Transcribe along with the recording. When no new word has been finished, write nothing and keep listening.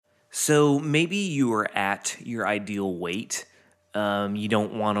So maybe you are at your ideal weight. You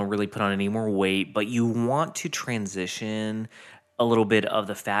don't want to really put on any more weight, but you want to transition a little bit of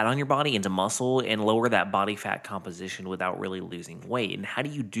the fat on your body into muscle and lower that body fat composition without really losing weight. And how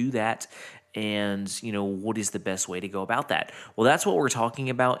do you do that? And, what is the best way to go about that? Well, that's what we're talking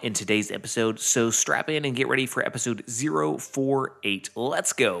about in today's episode. So strap in and get ready for episode 048.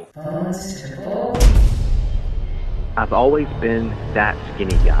 Let's go. I've always been that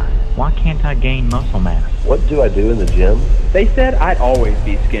skinny guy. Why can't I gain muscle mass? What do I do in the gym? They said I'd always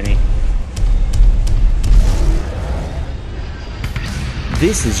be skinny.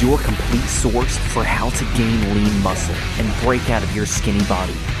 This is your complete source for how to gain lean muscle and break out of your skinny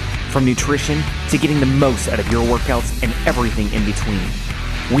body. From nutrition to getting the most out of your workouts and everything in between.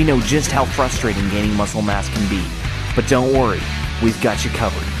 We know just how frustrating gaining muscle mass can be, but don't worry, we've got you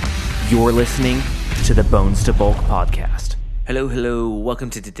covered. You're listening to the Bones to Bulk podcast. Hello.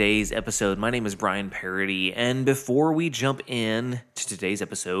 Welcome to today's episode. My name is Brian Parody, and before we jump in to today's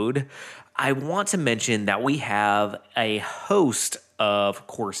episode, I want to mention that we have a host of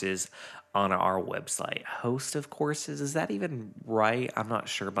courses on our website. Host of courses, is that even right? I'm not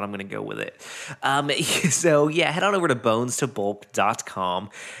sure, but I'm going to go with it. Head on over to bonestobulk.com,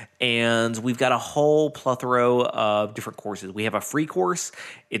 and we've got a whole plethora of different courses. We have a free course.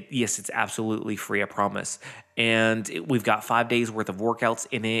 It's absolutely free, I promise. And we've got 5 days worth of workouts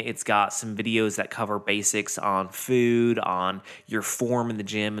in it. It's got some videos that cover basics on food, on your form in the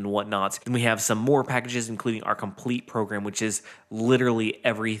gym and whatnot. And we have some more packages, including our complete program, which is literally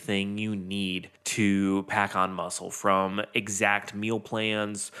everything you need to pack on muscle, from exact meal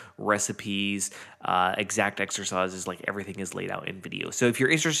plans, recipes, exact exercises, like everything is laid out in video. So if you're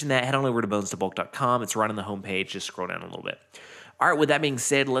interested in that, head on over to bonestobulk.com. It's right on the homepage. Just scroll down a little bit. All right, with that being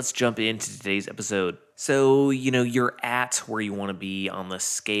said, let's jump into today's episode. So, you're at where you want to be on the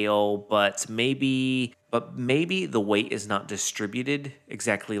scale, but maybe the weight is not distributed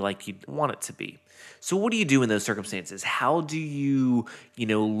exactly like you want it to be. So what do you do in those circumstances? How do you,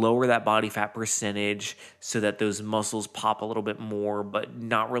 lower that body fat percentage so that those muscles pop a little bit more, but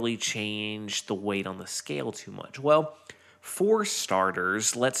not really change the weight on the scale too much? Well, for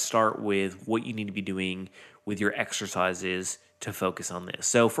starters, let's start with what you need to be doing with your exercises to focus on this.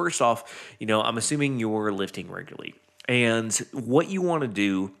 So first off, I'm assuming you're lifting regularly. And what you want to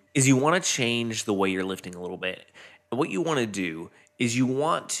do is you want to change the way you're lifting a little bit. And what you want to do is you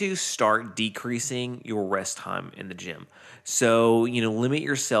want to start decreasing your rest time in the gym. So, limit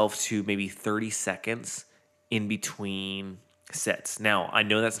yourself to maybe 30 seconds in between sets. Now, I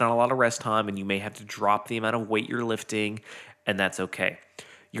know that's not a lot of rest time, and you may have to drop the amount of weight you're lifting, and that's okay.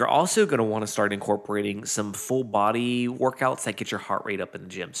 You're also going to want to start incorporating some full body workouts that get your heart rate up in the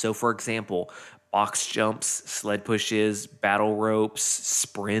gym. So for example, box jumps, sled pushes, battle ropes,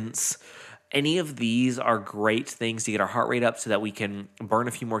 sprints. Any of these are great things to get our heart rate up so that we can burn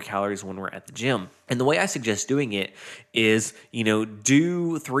a few more calories when we're at the gym. And the way I suggest doing it is,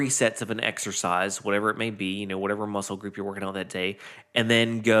 do 3 sets of an exercise, whatever it may be, whatever muscle group you're working on that day, and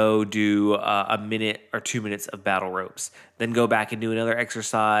then go do a minute or 2 minutes of battle ropes. Then go back and do another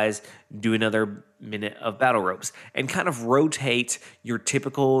exercise, do another minute of battle ropes, and kind of rotate your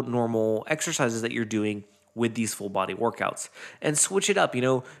typical normal exercises that you're doing with these full body workouts. And switch it up,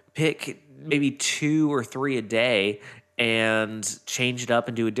 pick maybe 2 or 3 a day and change it up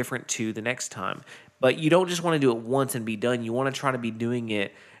and do a different 2 the next time. But you don't just want to do it once and be done. You want to try to be doing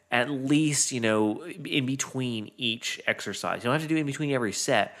it at least, in between each exercise. You don't have to do it in between every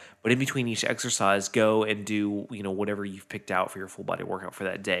set, but in between each exercise, go and do, whatever you've picked out for your full body workout for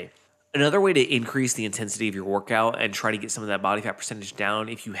that day. Another way to increase the intensity of your workout and try to get some of that body fat percentage down,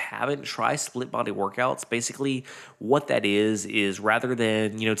 if you haven't, try split body workouts. Basically, what that is rather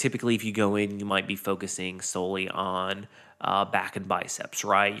than, typically if you go in, you might be focusing solely on back and biceps,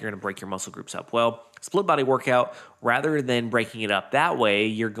 right? You're going to break your muscle groups up. Well, split body workout, rather than breaking it up that way,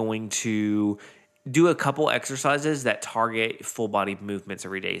 you're going to do a couple exercises that target full body movements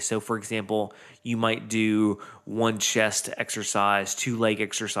every day. So for example, you might do 1 chest exercise, 2 leg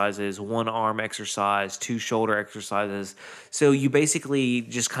exercises, 1 arm exercise, 2 shoulder exercises. So you basically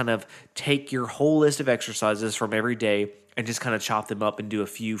just kind of take your whole list of exercises from every day and just kind of chop them up and do a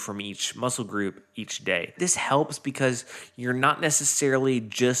few from each muscle group each day. This helps because you're not necessarily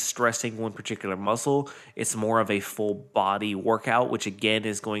just stressing one particular muscle. It's more of a full body workout, which again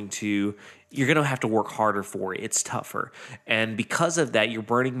is going to you're going to have to work harder for it. It's tougher. And because of that, you're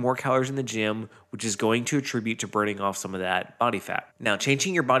burning more calories in the gym, which is going to attribute to burning off some of that body fat. Now,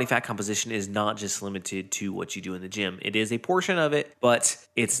 changing your body fat composition is not just limited to what you do in the gym. It is a portion of it, but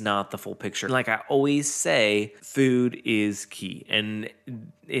it's not the full picture. Like I always say, food is key. And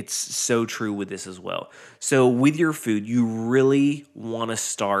it's so true with this as well. So with your food, you really want to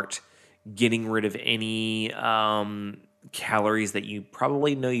start getting rid of any calories that you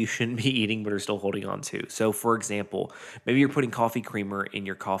probably know you shouldn't be eating but are still holding on to. So for example, maybe you're putting coffee creamer in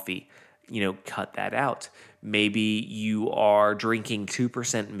your coffee. Cut that out. Maybe you are drinking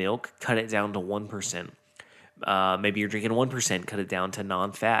 2% milk, cut it down to 1%. Maybe you're drinking 1%, cut it down to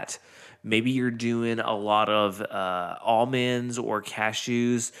non-fat. Maybe you're doing a lot of almonds or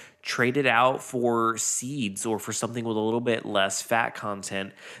cashews, trade it out for seeds or for something with a little bit less fat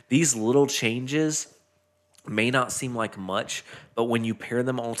content. These little changes may not seem like much, but when you pair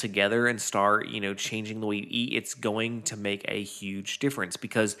them all together and start, changing the way you eat, it's going to make a huge difference.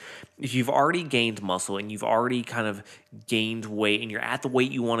 Because if you've already gained muscle and you've already kind of gained weight and you're at the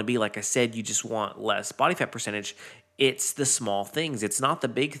weight you want to be, like I said, you just want less body fat percentage. It's the small things. It's not the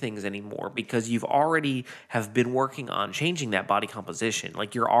big things anymore, because you've already have been working on changing that body composition.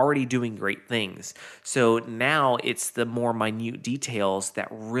 Like you're already doing great things. So now it's the more minute details that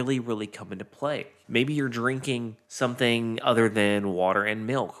really, really come into play. Maybe you're drinking something other than water and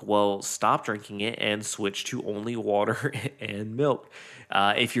milk. Well, stop drinking it and switch to only water and milk.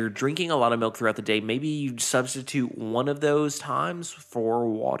 If you're drinking a lot of milk throughout the day, maybe you substitute one of those times for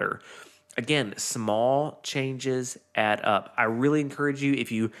water. Again, small changes add up. I really encourage you,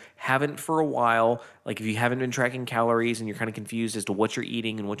 if you haven't for a while, like if you haven't been tracking calories and you're kind of confused as to what you're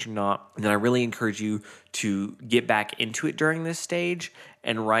eating and what you're not, then I really encourage you to get back into it during this stage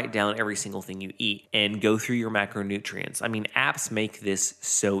and write down every single thing you eat and go through your macronutrients. I mean, apps make this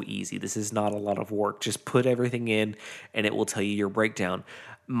so easy. This is not a lot of work. Just put everything in and it will tell you your breakdown.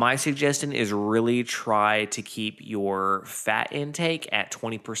 My suggestion is really try to keep your fat intake at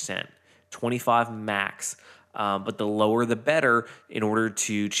 20%. 25 max, but the lower the better in order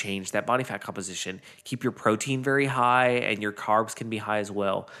to change that body fat composition. Keep your protein very high and your carbs can be high as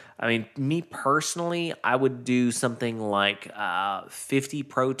well. I mean, me personally, I would do something like 50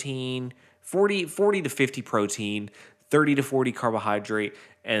 protein, 40 to 50 protein, 30 to 40 carbohydrate,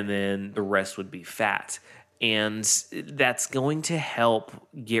 and then the rest would be fat. And that's going to help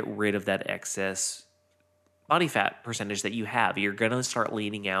get rid of that excess body fat percentage that you have. You're going to start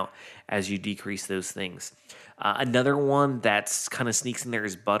leaning out as you decrease those things. Another one that's kind of sneaks in there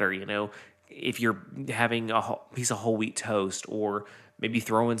is butter. If you're having a piece of whole wheat toast or maybe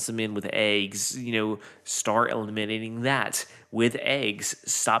throwing some in with eggs, start eliminating that with eggs.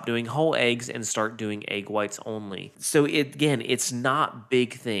 Stop doing whole eggs and start doing egg whites only. So it's not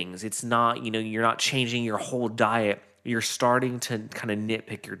big things. It's not, you're not changing your whole diet. You're starting to kind of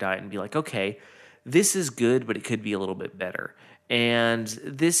nitpick your diet and be like, okay, this is good, but it could be a little bit better. And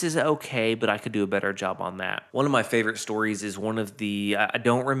this is okay, but I could do a better job on that. One of my favorite stories is one of I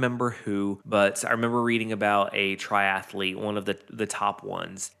don't remember who, but I remember reading about a triathlete, one of the top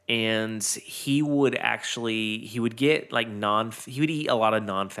ones. And he would get he would eat a lot of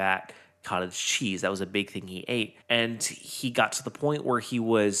non-fat cottage cheese. That was a big thing he ate. And he got to the point where he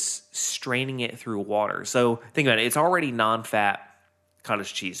was straining it through water. So think about it. It's already non-fat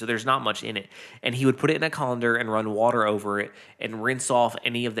cottage cheese, so there's not much in it. And he would put it in a colander and run water over it and rinse off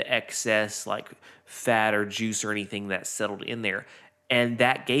any of the excess like fat or juice or anything that settled in there. And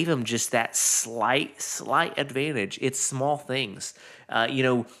that gave him just that slight advantage. It's small things.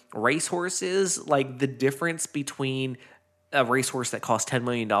 Racehorses, like the difference between a racehorse that costs $10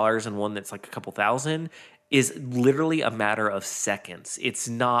 million and one that's like a couple thousand is literally a matter of seconds. It's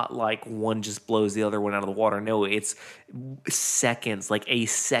not like one just blows the other one out of the water. No, it's seconds. Like a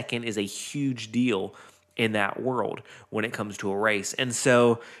second is a huge deal in that world when it comes to a race. And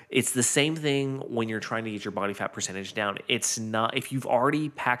so it's the same thing when you're trying to get your body fat percentage down. It's not, if you've already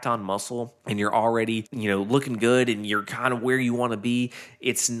packed on muscle and you're already, looking good and you're kind of where you want to be,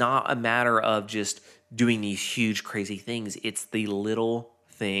 it's not a matter of just doing these huge crazy things. It's the little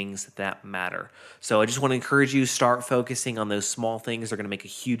things that matter. So I just want to encourage you, start focusing on those small things. They're going to make a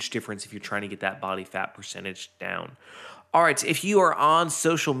huge difference if you're trying to get that body fat percentage down. All right, if you are on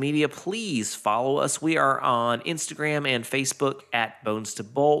social media, please follow us. We are on Instagram and Facebook at Bones to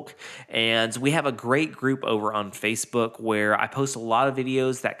Bulk, and we have a great group over on Facebook where I post a lot of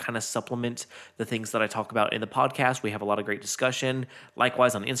videos that kind of supplement the things that I talk about in the podcast. We have a lot of great discussion.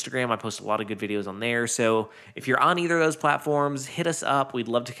 Likewise, on Instagram, I post a lot of good videos on there. So if you're on either of those platforms, hit us up. We'd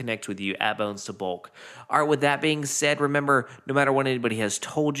love to connect with you at Bones to Bulk. All right, with that being said, remember, no matter what anybody has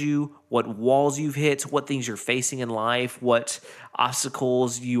told you, what walls you've hit, what things you're facing in life, what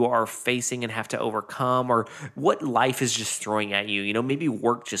obstacles you are facing and have to overcome, or what life is just throwing at you. You know, maybe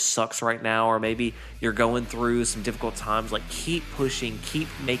work just sucks right now, or maybe you're going through some difficult times. Like, keep pushing, keep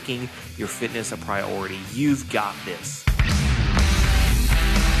making your fitness a priority. You've got this.